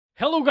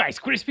Hello guys,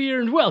 Crispy here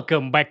and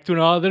welcome back to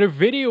another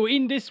video.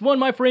 In this one,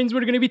 my friends, we're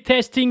going to be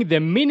testing the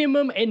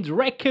minimum and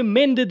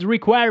recommended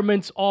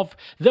requirements of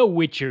The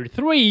Witcher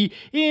 3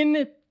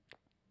 in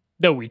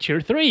The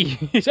Witcher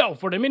 3. So,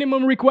 for the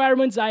minimum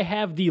requirements, I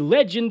have the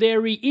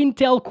legendary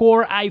Intel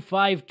Core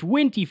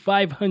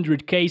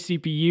i5-2500K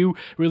CPU,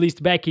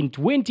 released back in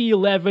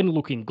 2011,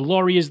 looking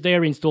glorious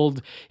there,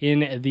 installed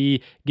in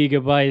the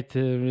Gigabyte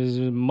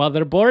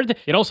motherboard.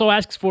 It also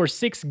asks for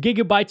 6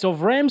 GB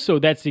of RAM, so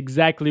that's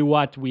exactly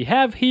what we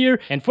have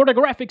here. And for the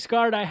graphics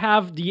card, I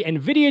have the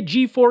Nvidia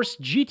GeForce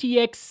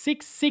GTX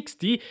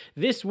 660.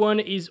 This one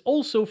is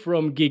also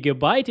from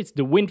Gigabyte. It's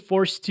the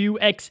WindForce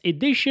 2X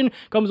edition,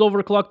 comes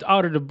overclocked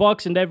out of the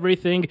box and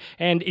everything,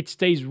 and it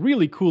stays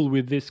really cool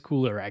with this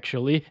cooler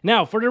actually.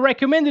 Now, for the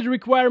recommended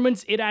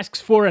requirements, it asks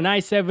for an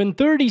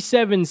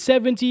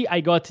i7-3770.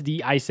 I got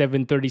the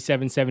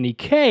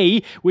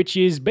i7-3770K, which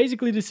is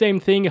basically the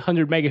same thing,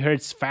 100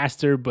 MHz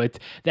faster, but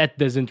that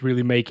doesn't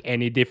really make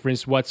any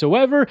difference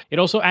whatsoever. It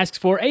also asks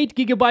for 8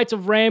 GB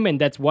of RAM, and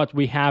that's what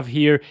we have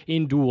here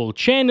in dual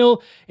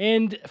channel.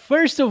 And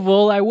first of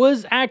all, I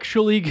was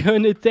actually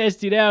gonna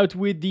test it out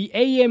with the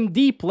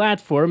AMD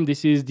platform.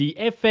 This is the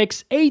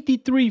FX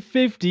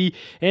 8350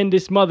 and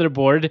this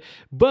motherboard,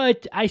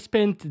 but I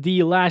spent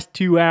the last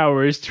 2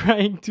 hours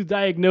trying to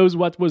diagnose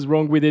what was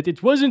wrong with it.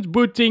 It wasn't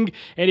booting,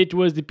 and it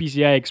was the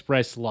PCI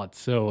Express slot,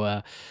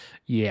 so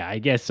yeah, I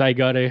guess I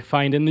gotta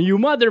find a new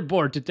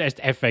motherboard to test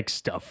FX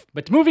stuff.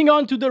 But moving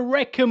on to the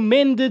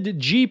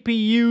recommended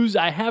GPUs,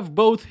 I have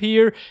both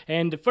here,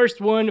 and the first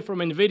one from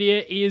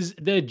Nvidia is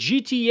the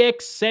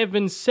GTX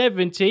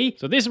 770.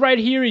 So this right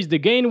here is the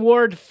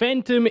Gainward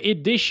Phantom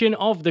edition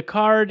of the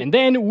card. And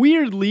then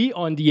weirdly,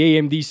 on the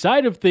AMD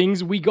side of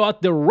things, we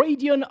got the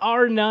Radeon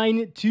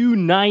R9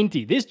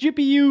 290. This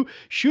GPU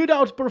should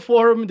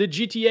outperform the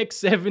GTX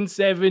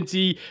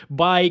 770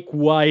 by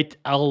quite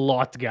a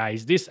lot,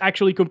 guys. This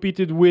actually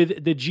competed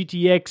with the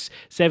GTX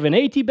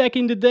 780 back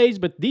in the days,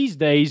 but these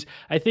days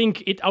I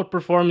think it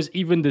outperforms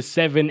even the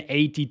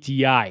 780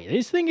 Ti.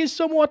 This thing is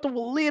somewhat of a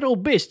little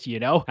beast, you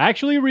know. I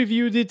actually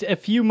reviewed it a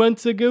few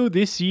months ago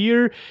this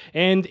year,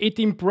 and it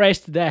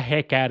impressed the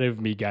heck out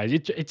of me, guys.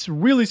 It's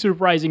really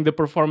surprising the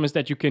performance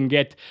that you can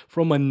get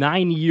from a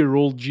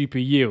 9-year-old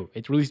GPU.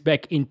 It released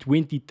back in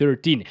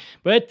 2013.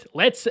 But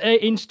let's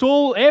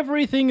install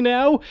everything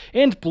now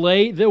and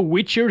play The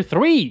Witcher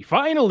 3,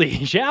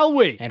 finally, shall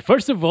we? And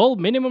first of all,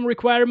 minimum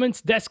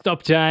requirements,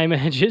 desktop time,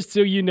 just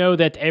so you know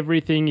that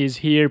everything is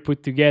here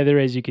put together,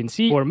 as you can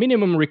see. For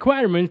minimum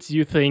requirements,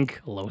 you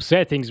think low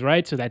settings,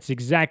 right? So that's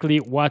exactly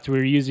what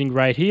we're using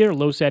right here.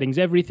 Low settings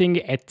everything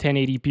at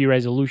 1080p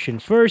resolution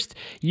first,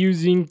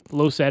 using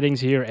low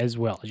settings here as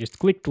well. Just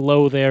click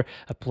low there,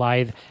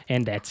 applied,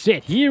 and that's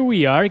it. Here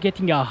we are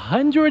getting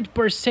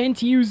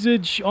 100%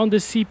 usage on the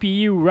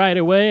CPU right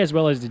away, as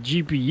well as the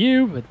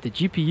GPU, but the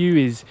GPU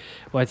is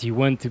what you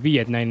want to be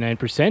at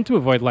 99% to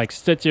avoid like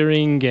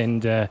stuttering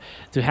and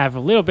to have a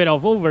little bit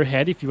of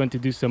overhead if you want to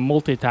do some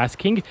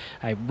multitasking.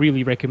 I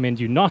really recommend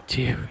you not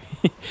to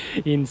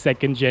in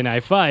 2nd gen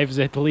i5s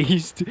at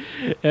least.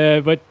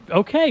 But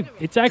okay,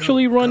 it's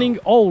actually running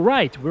all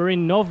right. We're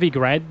in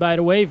Novigrad, by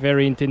the way,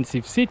 very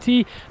intensive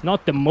city,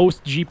 not the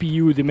most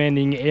GPU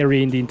demanding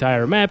area in the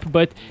entire map,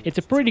 but it's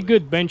a pretty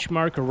good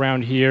benchmark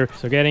around here.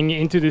 So getting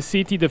into the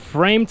city, the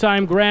frame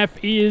time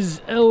graph is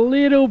a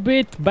little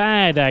bit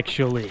bad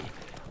actually.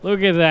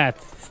 Look at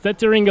that,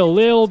 stuttering a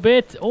little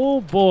bit.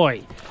 Oh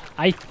boy.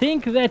 I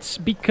think that's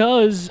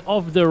because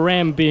of the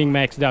RAM being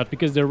maxed out,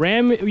 because the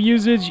RAM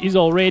usage is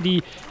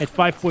already at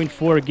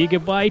 5.4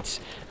 gigabytes,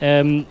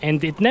 and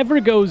it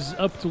never goes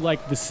up to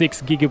like the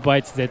 6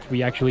 gigabytes that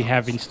we actually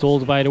have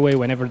installed, by the way,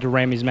 whenever the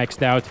RAM is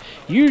maxed out.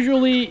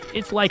 Usually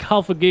it's like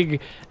half a gig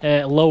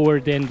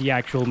lower than the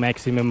actual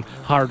maximum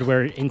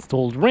hardware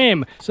installed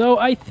RAM. So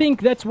I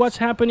think that's what's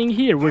happening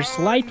here. We're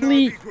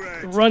slightly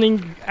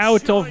running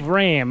out of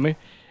RAM.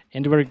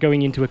 And we're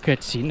going into a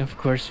cutscene, of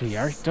course we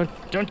are.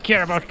 Don't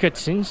care about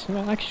cutscenes.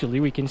 Well, actually,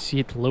 we can see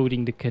it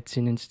loading the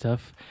cutscene and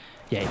stuff.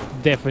 Yeah,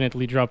 it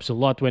definitely drops a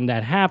lot when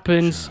that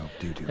happens.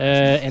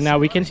 And now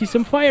we can see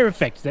some fire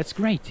effects. That's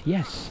great,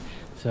 yes.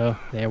 So,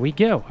 there we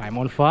go. I'm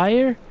on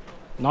fire.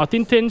 Not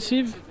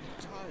intensive.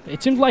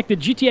 It seems like the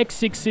GTX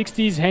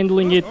 660 is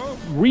handling it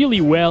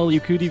really well. You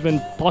could even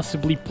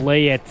possibly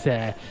play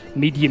at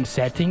medium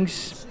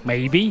settings,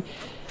 maybe.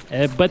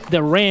 But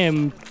the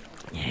RAM...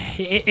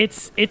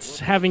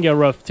 It's having a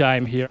rough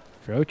time here.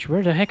 Roach,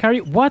 where the heck are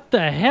you? What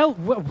the hell?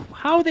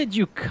 How did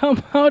you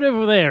come out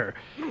of there?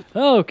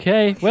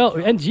 Okay, well,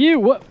 and you,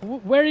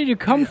 where did you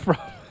come from?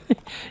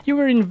 You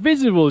were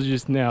invisible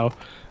just now.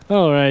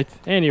 Alright,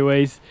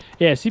 anyways,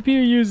 yeah,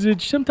 CPU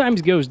usage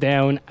sometimes goes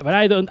down, but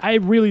I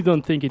really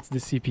don't think it's the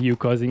CPU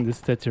causing the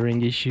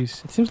stuttering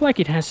issues. It seems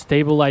like it has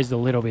stabilized a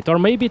little bit, or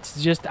maybe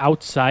it's just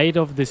outside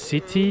of the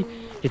city.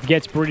 It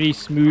gets pretty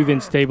smooth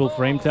and stable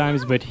frame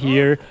times, but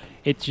here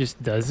it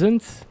just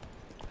doesn't.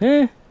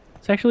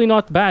 It's actually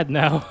not bad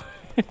now.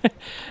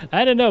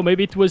 I don't know,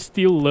 maybe it was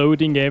still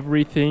loading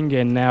everything,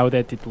 and now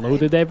that it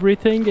loaded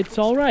everything, it's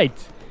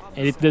alright.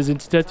 And it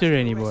doesn't stutter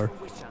anymore.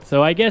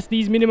 So I guess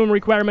these minimum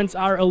requirements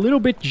are a little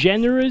bit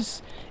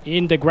generous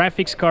in the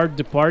graphics card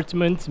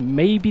department,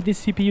 maybe the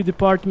CPU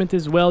department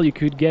as well. You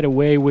could get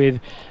away with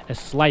a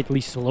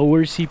slightly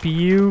slower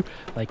CPU,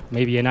 like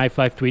maybe an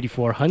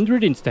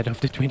i5-2400 instead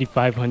of the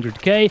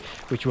 2500K,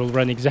 which will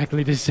run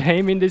exactly the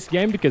same in this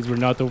game because we're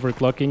not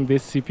overclocking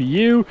this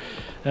CPU.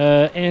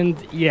 And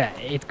yeah,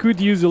 it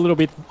could use a little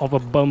bit of a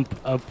bump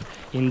up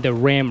in the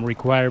RAM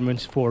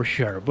requirements for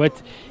sure.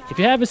 But if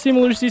you have a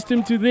similar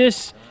system to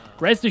this,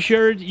 rest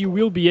assured, you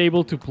will be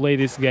able to play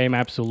this game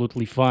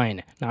absolutely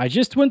fine. Now, I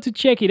just want to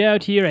check it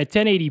out here at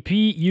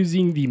 1080p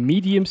using the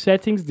medium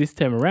settings this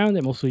time around.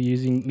 I'm also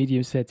using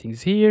medium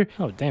settings here.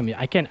 Oh, damn,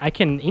 I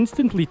can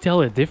instantly tell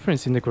a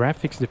difference in the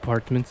graphics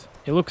department.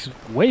 It looks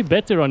way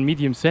better on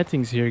medium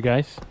settings here,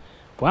 guys.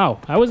 Wow,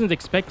 I wasn't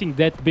expecting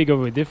that big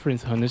of a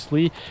difference,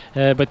 honestly.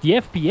 But the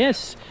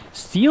FPS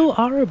still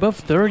are above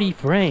 30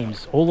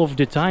 frames all of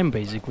the time,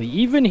 basically.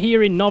 Even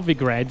here in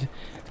Novigrad,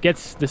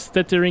 gets the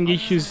stuttering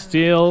issues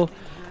still.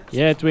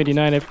 Yeah,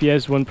 29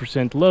 FPS,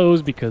 1%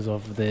 lows because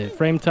of the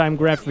frame time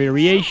graph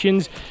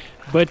variations,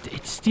 but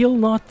it's still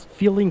not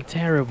feeling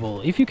terrible.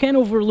 If you can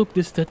overlook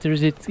the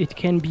stutters, it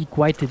can be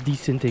quite a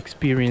decent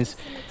experience.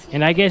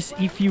 And I guess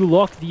if you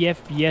lock the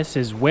FPS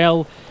as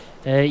well,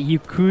 you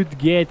could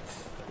get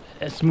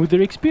a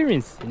smoother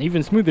experience, an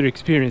even smoother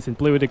experience, and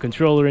play with the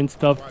controller and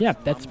stuff. Yeah,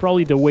 that's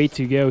probably the way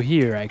to go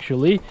here,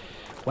 actually.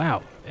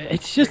 Wow,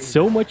 it's just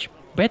so much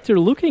better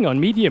looking on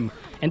medium.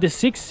 And the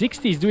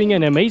 660 is doing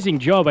an amazing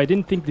job. I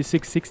didn't think the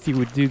 660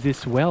 would do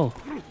this well.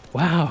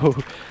 Wow,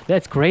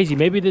 that's crazy.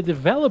 Maybe the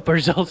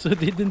developers also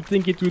didn't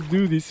think it would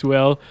do this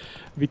well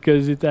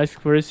because it asked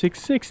for a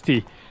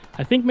 660.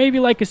 I think maybe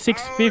like a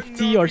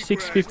 650 or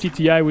 650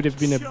 Ti would have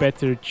been a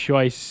better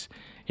choice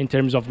in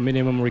terms of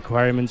minimum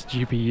requirements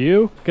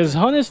GPU. Because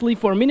honestly,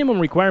 for minimum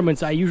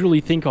requirements, I usually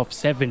think of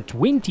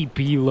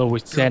 720p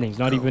lowest settings,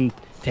 not even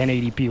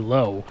 1080p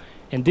low.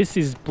 And this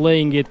is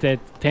playing it at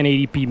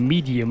 1080p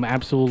medium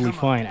absolutely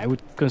fine. I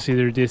would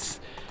consider this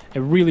a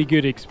really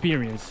good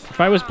experience. If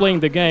I was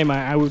playing the game,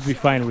 I would be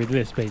fine with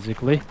this,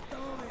 basically.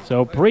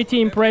 So, pretty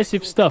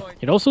impressive stuff.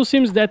 It also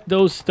seems that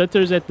those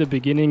stutters at the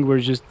beginning were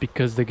just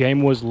because the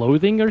game was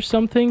loading or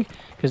something.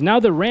 Because now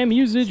the RAM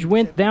usage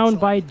went down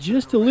by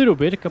just a little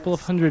bit, a couple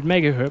of hundred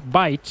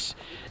megabytes.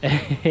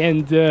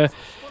 And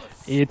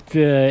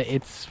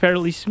it's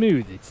fairly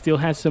smooth. It still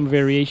has some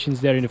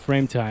variations there in the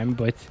frame time,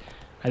 but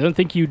I don't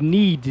think you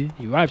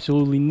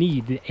absolutely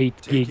need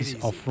 8 gigs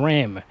of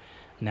RAM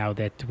now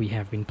that we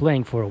have been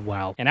playing for a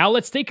while. And now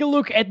let's take a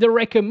look at the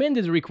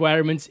recommended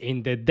requirements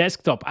in the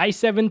desktop.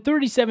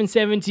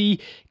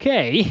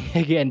 i7-3770K,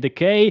 again, the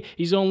K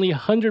is only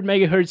 100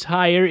 megahertz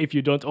higher if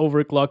you don't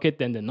overclock it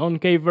than the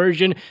non-K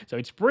version, so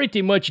it's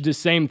pretty much the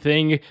same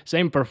thing,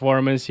 same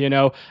performance, you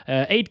know.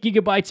 8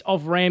 gigabytes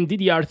of RAM,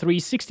 DDR3,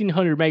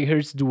 1600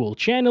 megahertz dual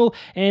channel,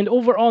 and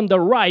over on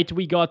the right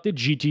we got the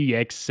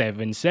GTX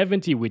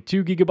 770 with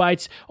 2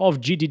 gigabytes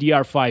of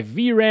GDDR5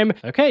 VRAM.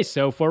 Okay,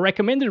 so for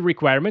recommended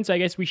requirements, I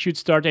guess we should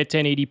start at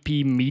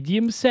 1080p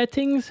medium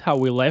settings, how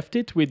we left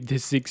it with the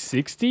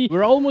 660.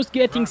 We're almost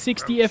getting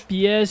 60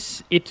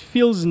 FPS. It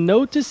feels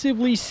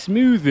noticeably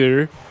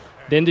smoother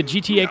than the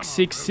GTX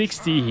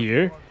 660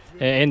 here.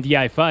 And the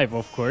i5,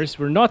 of course.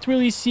 We're not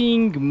really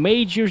seeing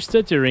major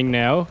stuttering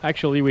now.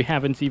 Actually, we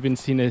haven't even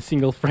seen a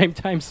single frame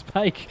time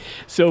spike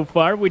so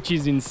far, which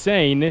is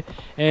insane.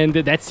 And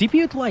that CPU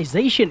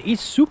utilization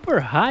is super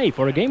high.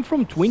 For a game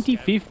from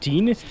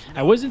 2015,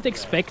 I wasn't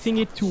expecting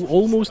it to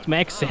almost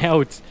max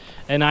out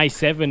an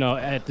i7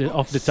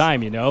 of the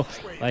time, you know,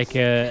 like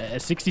a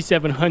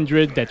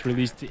 6700 that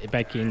released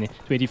back in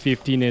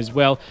 2015 as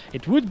well.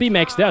 It would be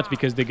maxed out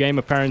because the game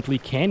apparently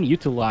can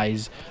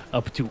utilize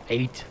up to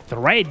 8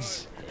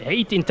 threads.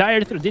 8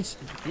 entire threads.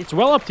 It's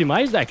well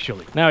optimized,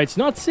 actually. Now, it's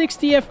not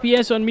 60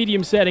 FPS on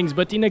medium settings,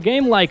 but in a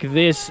game like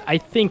this, I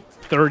think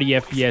 30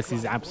 FPS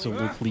is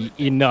absolutely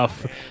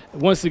enough.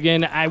 Once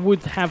again, I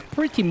would have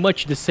pretty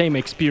much the same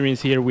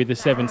experience here with the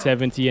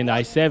 770 and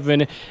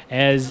i7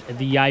 as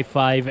the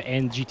i5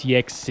 and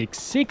GTX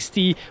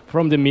 660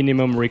 from the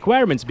minimum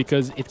requirements,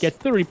 because it gets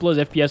 30 plus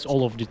FPS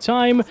all of the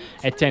time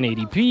at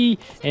 1080p,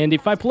 and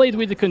if I played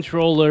with the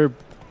controller,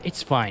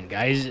 it's fine,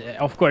 guys.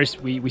 Of course,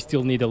 we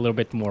still need a little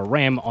bit more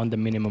RAM on the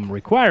minimum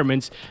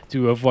requirements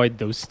to avoid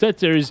those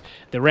stutters.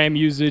 The RAM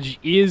usage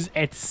is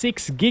at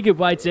 6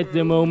 gigabytes at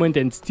the moment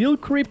and still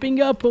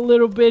creeping up a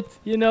little bit,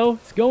 you know,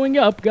 it's going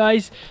up,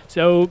 guys.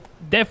 So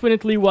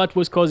definitely what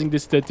was causing the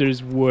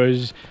stutters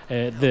was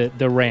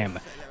the RAM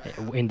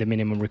in the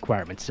minimum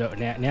requirements. So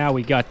now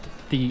we got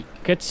the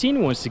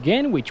cutscene once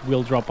again, which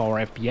will drop our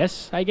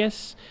FPS, I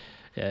guess.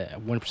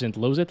 1%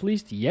 lows at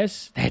least.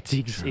 Yes, that's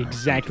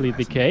exactly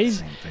the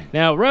case.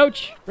 Now,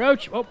 Roach,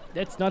 oh,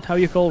 that's not how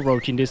you call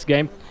Roach in this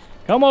game.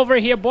 Come over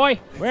here, boy.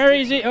 Where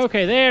is he?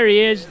 Okay, there he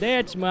is.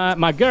 That's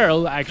my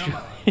girl, actually.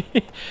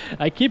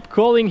 I keep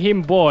calling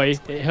him boy.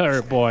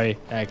 Her boy,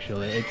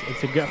 actually.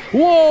 It's a girl.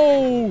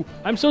 Whoa!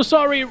 I'm so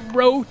sorry,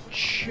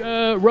 Roach.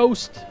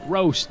 Roast.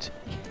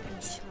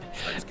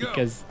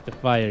 because the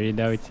fire, you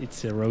know,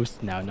 it's a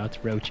roast now, not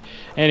roach.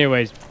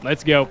 Anyways,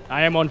 let's go.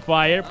 I am on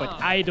fire, but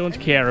I don't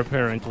care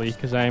apparently,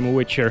 because I am a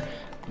witcher.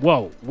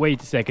 Whoa,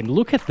 wait a second.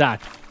 Look at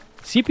that.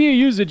 CPU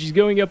usage is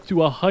going up to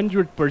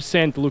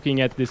 100%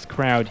 looking at this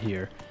crowd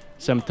here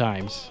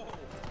sometimes.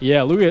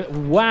 Yeah, look at...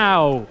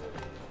 Wow!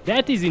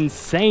 That is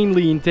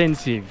insanely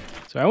intensive.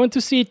 So I want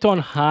to see it on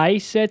high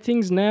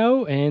settings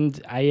now,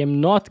 and I am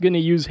not going to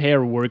use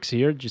Hairworks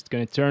here. Just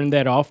going to turn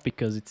that off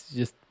because it's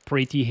just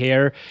pretty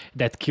hair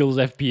that kills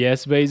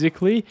FPS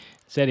basically.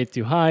 Set it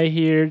to high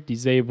here,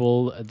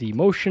 disable the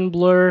motion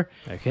blur.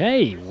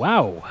 Okay,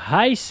 wow,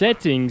 high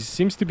settings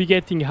seems to be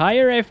getting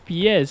higher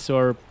FPS,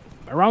 or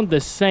around the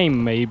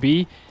same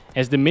maybe,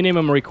 as the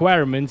minimum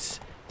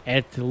requirements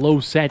at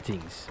low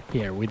settings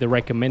here with the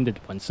recommended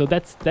one. So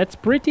that's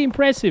pretty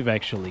impressive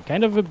actually.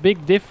 Kind of a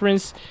big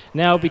difference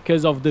now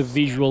because of the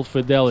visual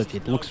fidelity.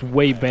 It looks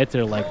way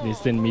better like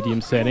this than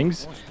medium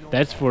settings,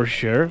 that's for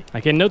sure.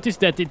 I can notice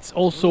that it's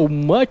also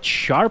much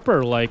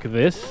sharper like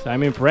this.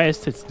 I'm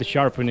impressed. It's the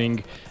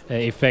sharpening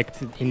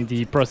effect in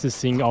the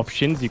processing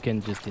options. You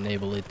can just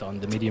enable it on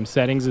the medium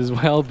settings as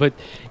well, but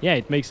yeah,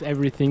 it makes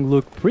everything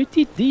look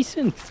pretty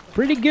decent,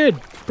 pretty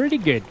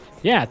good.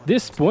 Yeah, at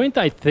this point,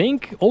 I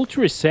think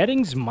Ultra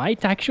settings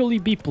might actually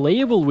be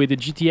playable with the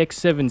GTX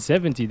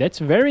 770. That's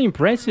very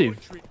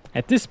impressive.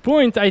 At this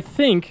point, I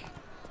think...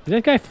 Is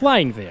that guy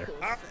flying there?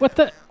 What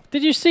the...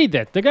 Did you see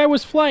that? The guy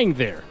was flying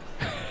there.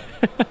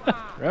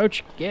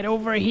 Roach, get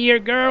over here,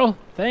 girl.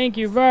 Thank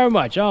you very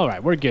much.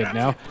 Alright, we're good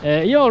now.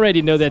 You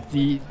already know that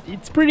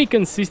it's pretty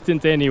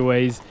consistent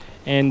anyways.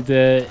 And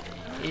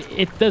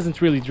it doesn't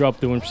really drop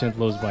the 1%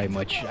 lows by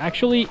much.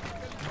 Actually...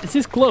 This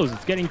is close.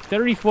 It's getting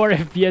 34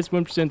 FPS,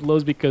 1%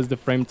 lows because the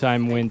frame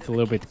time went a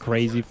little bit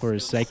crazy for a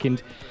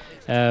second.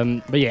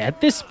 But yeah,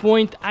 at this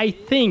point, I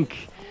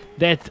think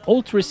that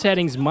Ultra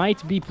settings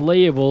might be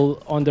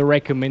playable on the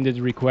recommended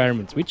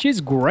requirements, which is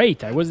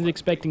great. I wasn't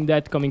expecting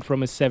that coming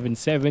from a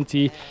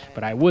 770,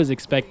 but I was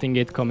expecting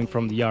it coming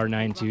from the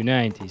R9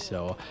 290.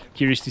 So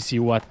curious to see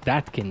what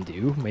that can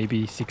do.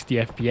 Maybe 60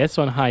 FPS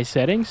on high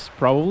settings,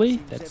 probably.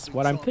 That's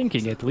what I'm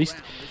thinking at least.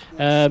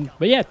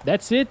 But yeah,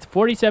 that's it.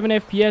 47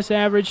 FPS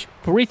average.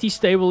 Pretty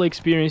stable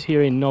experience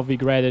here in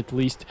Novigrad at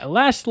least.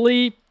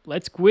 Lastly,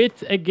 let's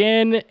quit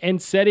again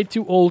and set it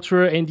to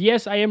Ultra. And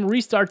yes, I am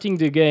restarting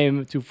the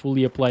game to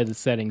fully apply the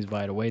settings,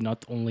 by the way,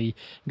 not only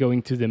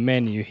going to the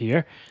menu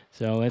here.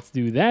 So let's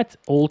do that.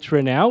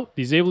 Ultra now.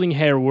 Disabling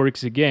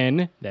Hairworks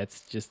again.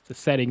 That's just a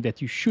setting that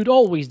you should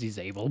always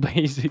disable,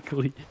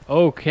 basically.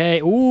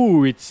 Okay.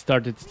 Ooh, it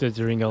started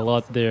stuttering a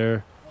lot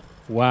there.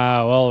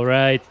 Wow,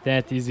 alright,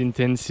 that is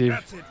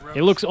intensive.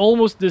 It looks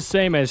almost the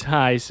same as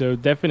high, so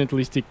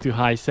definitely stick to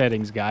high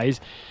settings, guys.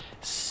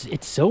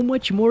 It's so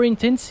much more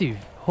intensive.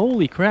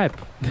 Holy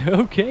crap.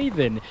 Okay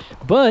then.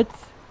 But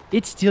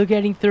it's still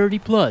getting 30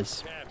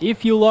 plus.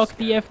 If you lock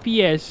the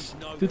FPS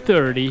to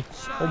 30...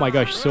 Oh my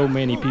gosh, so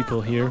many people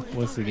here,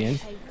 once again.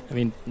 I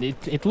mean,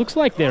 it looks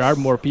like there are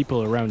more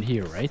people around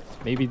here, right?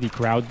 Maybe the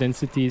crowd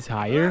density is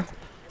higher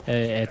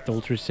at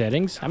Ultra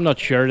settings. I'm not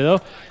sure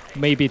though.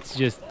 Maybe it's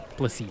just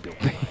placebo.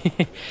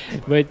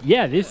 But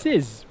yeah, this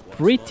is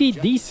pretty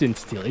decent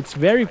still. It's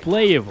very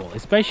playable,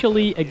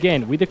 especially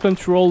again with the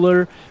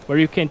controller, where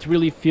you can't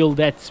really feel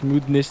that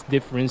smoothness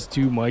difference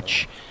too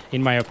much,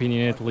 in my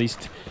opinion at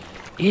least.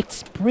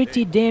 It's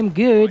pretty damn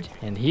good.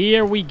 And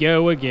here we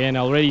go again. I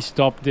already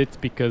stopped it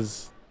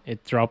because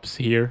it drops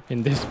here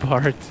in this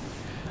part.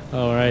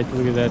 All right,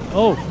 look at that.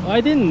 Oh, I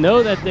didn't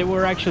know that they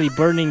were actually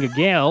burning a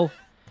gal.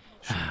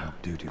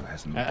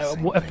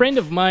 A friend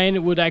of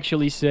mine would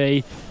actually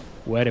say,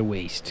 what a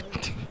waste.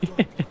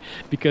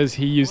 Because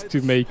he used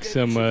to make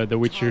some The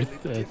Witcher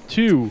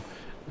 2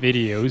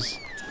 videos,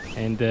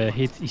 and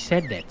he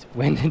said that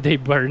when they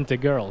burned the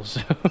girls.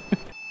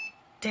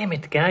 Damn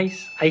it,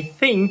 guys. I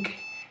think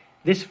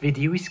this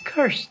video is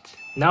cursed.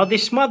 Now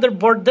this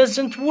motherboard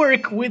doesn't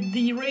work with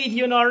the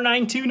Radeon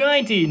R9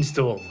 290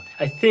 installed.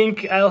 I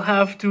think I'll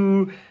have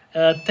to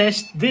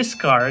test this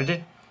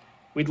card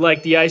with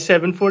like the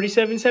i7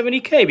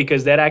 4770K,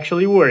 because that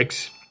actually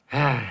works.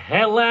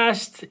 At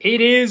last,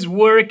 it is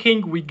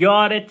working. We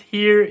got it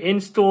here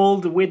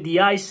installed with the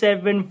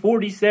i7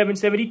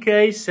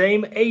 4770K,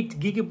 same 8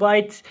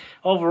 GB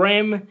of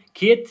RAM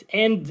kit,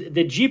 and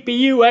the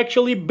GPU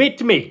actually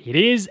bit me. It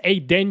is a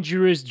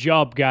dangerous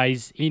job,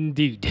 guys,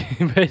 indeed.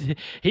 But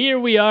here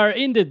we are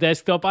in the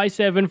desktop,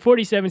 i7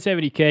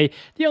 4770K.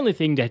 The only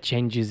thing that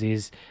changes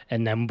is a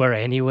number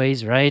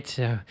anyways, right?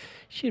 So,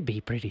 should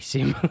be pretty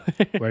similar.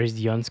 Where is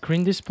the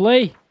on-screen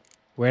display?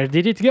 Where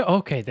did it go?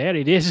 Okay, there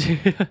it is.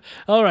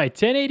 Alright,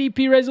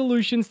 1080p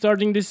resolution,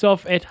 starting this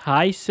off at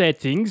high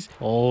settings.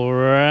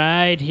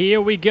 Alright, here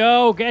we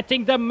go.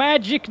 Getting the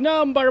magic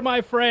number,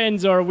 my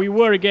friends. Or we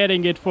were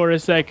getting it for a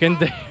second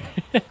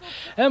there.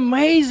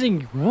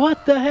 Amazing.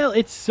 What the hell?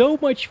 It's so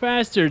much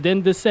faster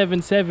than the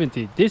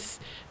 770. This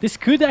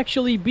could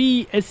actually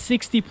be a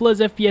 60 plus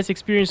FPS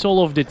experience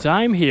all of the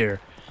time here.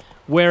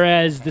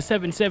 Whereas the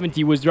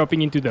 770 was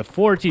dropping into the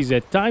 40s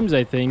at times,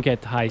 I think,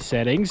 at high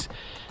settings.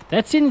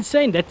 That's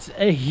insane. That's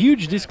a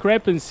huge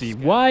discrepancy.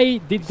 Why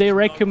did they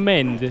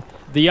recommend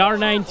the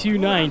R9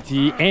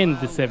 290 and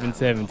the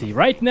 770?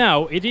 Right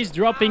now, it is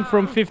dropping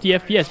from 50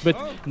 FPS,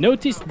 but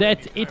notice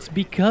that it's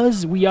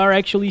because we are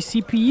actually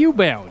CPU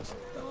bound.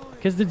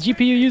 Because the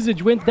GPU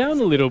usage went down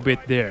a little bit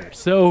there.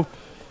 So,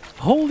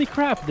 holy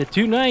crap, the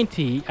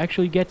 290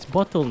 actually gets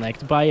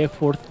bottlenecked by a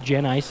 4th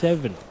Gen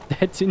i7.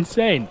 That's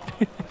insane.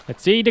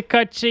 Let's see the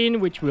cutscene,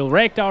 which will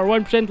wreck our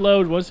 1%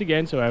 load once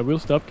again, so I will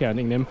stop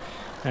counting them,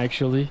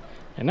 actually.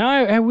 And now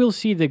I will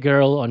see the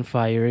girl on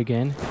fire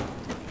again.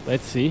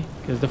 Let's see,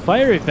 because the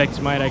fire effects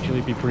might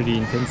actually be pretty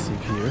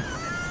intensive here.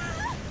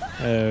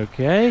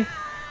 Okay.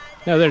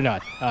 No, they're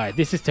not. Alright,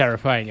 this is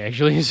terrifying,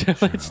 actually, so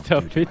let's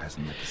stop it.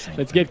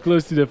 Let's get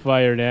close to the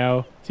fire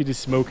now. See the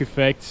smoke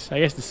effects. I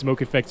guess the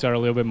smoke effects are a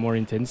little bit more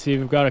intensive.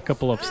 We've got a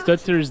couple of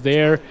stutters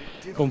there.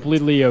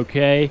 Completely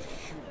okay.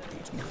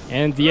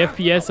 And the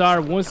FPS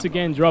are once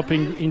again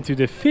dropping into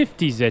the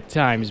 50s at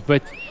times,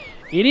 but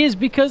it is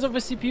because of a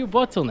CPU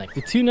bottleneck.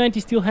 The 290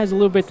 still has a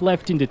little bit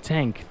left in the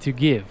tank to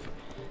give.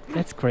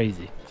 That's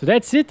crazy. So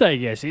that's it, I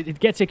guess. It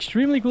gets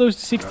extremely close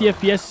to 60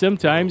 FPS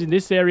sometimes. In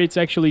this area, it's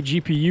actually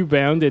GPU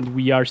bound, and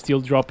we are still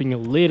dropping a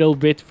little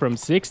bit from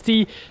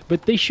 60.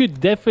 But they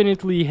should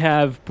definitely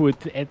have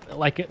put at,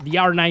 like the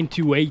R9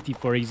 280,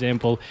 for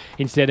example,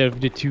 instead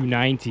of the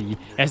 290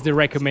 as the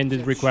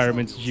recommended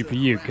requirements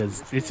GPU, because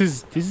this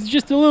is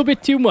just a little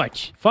bit too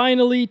much.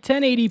 Finally,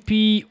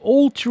 1080p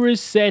ultra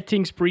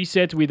settings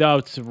preset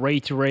without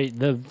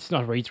it's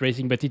not ray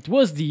tracing, but it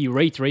was the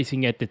ray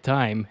tracing at the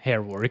time.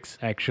 Hairworks,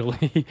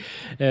 actually.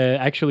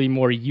 Actually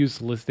more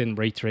useless than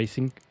ray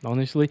tracing,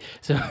 honestly.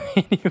 So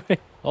anyway,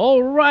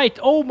 all right.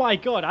 Oh my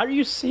god, are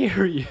you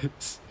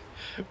serious?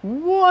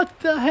 What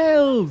the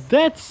hell?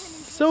 That's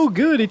so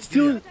good. It's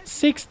still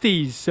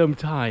 60s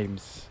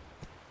sometimes.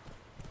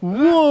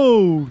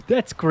 Whoa,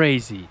 that's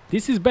crazy.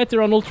 This is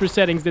better on ultra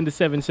settings than the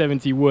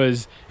 770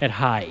 was at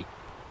high.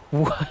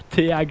 What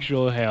the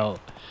actual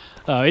hell?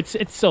 Oh, it's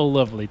so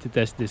lovely to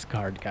test this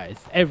card, guys.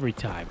 Every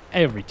time.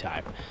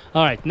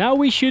 Alright, now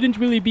we shouldn't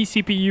really be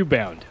CPU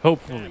bound,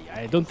 hopefully.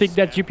 I don't think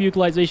that GPU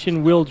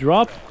utilization will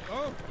drop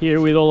here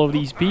with all of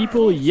these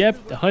people.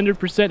 Yep,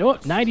 100%. Oh,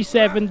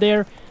 97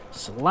 there.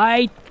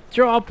 Slight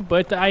drop,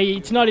 but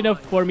it's not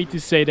enough for me to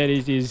say that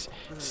it is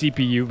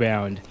CPU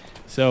bound.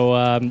 So,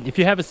 if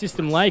you have a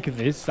system like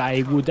this,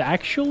 I would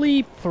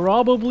actually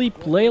probably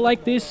play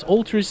like this.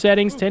 Ultra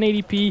settings,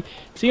 1080p,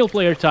 single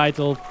player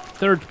title,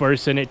 third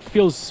person. It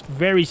feels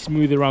very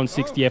smooth around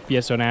 60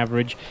 FPS on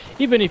average.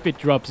 Even if it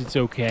drops, it's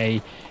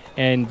okay.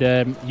 And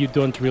you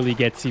don't really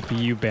get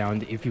CPU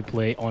bound if you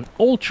play on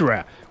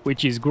Ultra,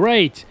 which is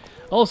great.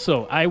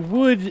 Also, I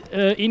would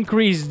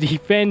increase the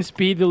fan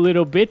speed a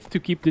little bit to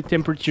keep the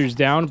temperatures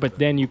down, but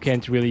then you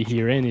can't really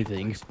hear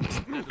anything.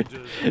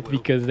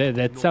 Because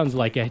that sounds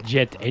like a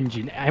jet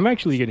engine. I'm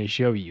actually going to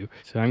show you.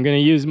 So I'm going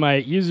to use my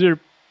user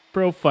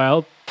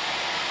profile.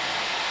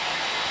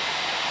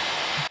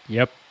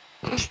 Yep.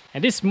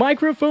 And this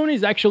microphone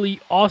is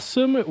actually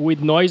awesome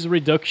with noise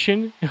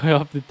reduction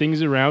of the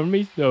things around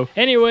me. So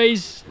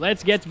anyways,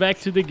 let's get back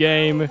to the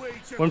game.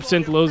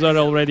 1% lows are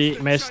already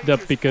messed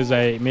up because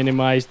I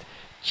minimized.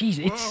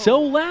 Jeez, it's so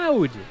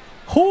loud.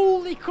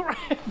 Holy crap.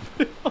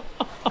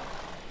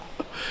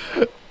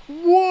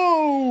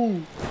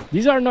 Whoa.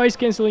 These are noise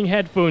cancelling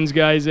headphones,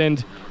 guys,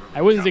 and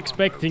I wasn't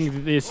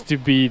expecting this to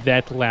be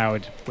that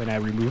loud when I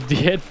removed the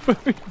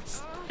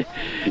headphones.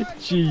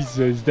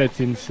 Jesus, that's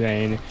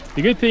insane.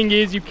 The good thing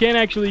is you can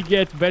actually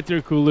get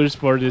better coolers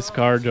for this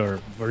card, or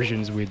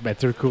versions with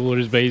better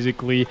coolers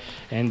basically,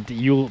 and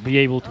you'll be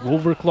able to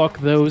overclock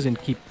those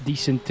and keep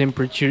decent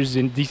temperatures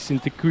and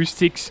decent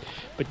acoustics,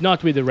 but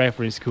not with a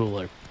reference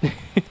cooler.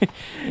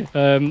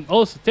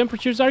 Also,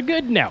 temperatures are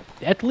good now,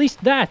 at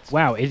least that.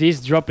 Wow, it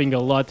is dropping a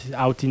lot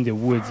out in the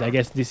woods. I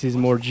guess this is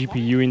more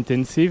GPU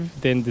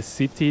intensive than the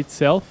city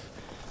itself,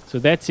 so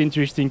that's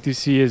interesting to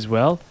see as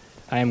well.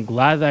 I am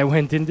glad I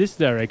went in this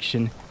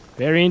direction.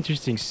 Very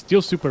interesting.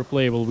 Still super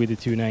playable with the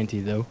 290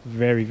 though.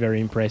 Very,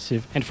 very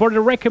impressive. And for the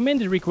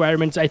recommended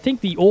requirements, I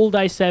think the old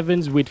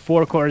i7s with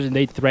 4 cores and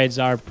 8 threads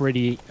are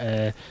pretty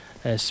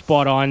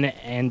spot on.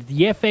 And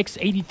the FX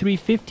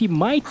 8350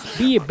 might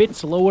be a bit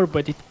slower,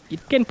 but it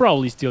can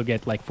probably still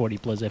get like 40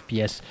 plus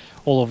FPS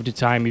all of the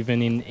time,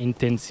 even in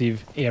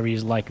intensive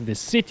areas like the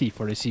city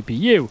for the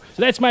CPU.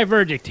 So that's my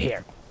verdict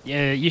here.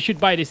 Yeah, you should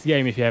buy this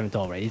game if you haven't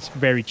already. It's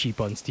very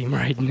cheap on Steam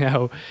right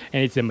now,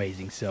 and it's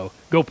amazing, so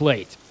go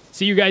play it.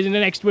 See you guys in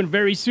the next one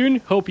very soon.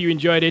 Hope you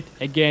enjoyed it.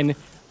 Again,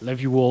 love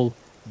you all.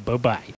 Bye-bye.